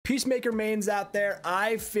Peacemaker mains out there,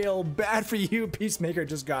 I feel bad for you. Peacemaker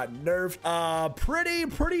just got nerfed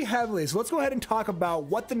pretty heavily. So let's go ahead and talk about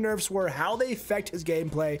what the nerfs were, how they affect his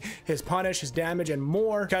gameplay, his punish, his damage, and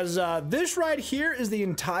more. Because this right here is the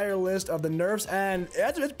entire list of the nerfs, and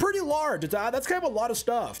it's pretty large. That's kind of a lot of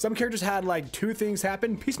stuff. Some characters had like 2 things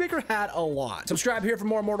happen. Peacemaker had a lot. Subscribe here for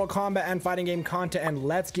more Mortal Kombat and fighting game content, and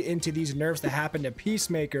let's get into these nerfs that happened to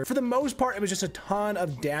Peacemaker. For the most part, it was just a ton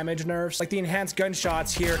of damage nerfs, like the enhanced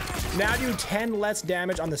gunshots here now do 10 less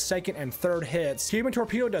damage on the 2nd and 3rd hits. Human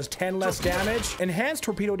Torpedo does 10 less damage. Enhanced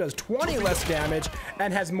Torpedo does 20 less damage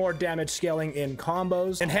and has more damage scaling in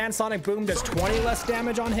combos. Enhanced Sonic Boom does 20 less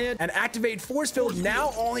damage on hit. And Activate Force Field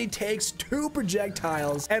now only takes 2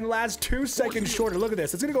 projectiles and lasts 2 seconds shorter. Look at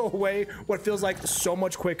this. It's gonna go away what feels like so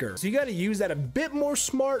much quicker. So you gotta use that a bit more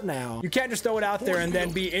smart now. You can't just throw it out there and then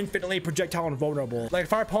be infinitely projectile invulnerable. Like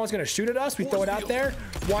if our opponent's gonna shoot at us, we throw it out there.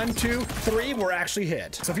 1, 2, 3, we're actually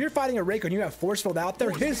hit. So if you're fighting a Reiko and you have force field out there,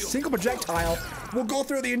 his single projectile will go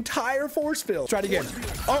through the entire force field. Try it again.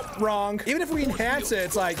 Oh, wrong. Even if we enhance it,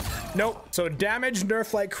 it's like, nope. So damage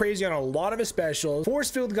nerfed like crazy on a lot of his specials. Force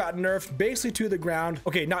field got nerfed basically to the ground.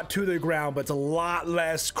 Okay, not to the ground, but it's a lot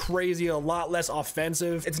less crazy, a lot less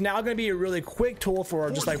offensive. It's now going to be a really quick tool for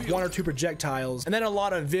just like 1 or 2 projectiles. And then a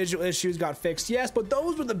lot of visual issues got fixed. Yes, but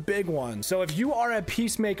those were the big ones. So if you are a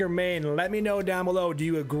Peacemaker main, let me know down below. Do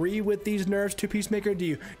you agree with these nerfs to Peacemaker? Do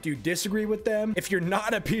you disagree with them? If you're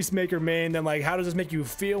not a Peacemaker main, then like how does this make you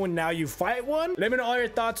feel when now you fight one? Let me know all your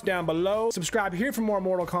thoughts down below. Subscribe here for more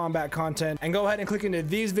Mortal Kombat content, and go ahead and click into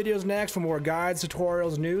these videos next for more guides,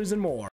 tutorials, news, and more.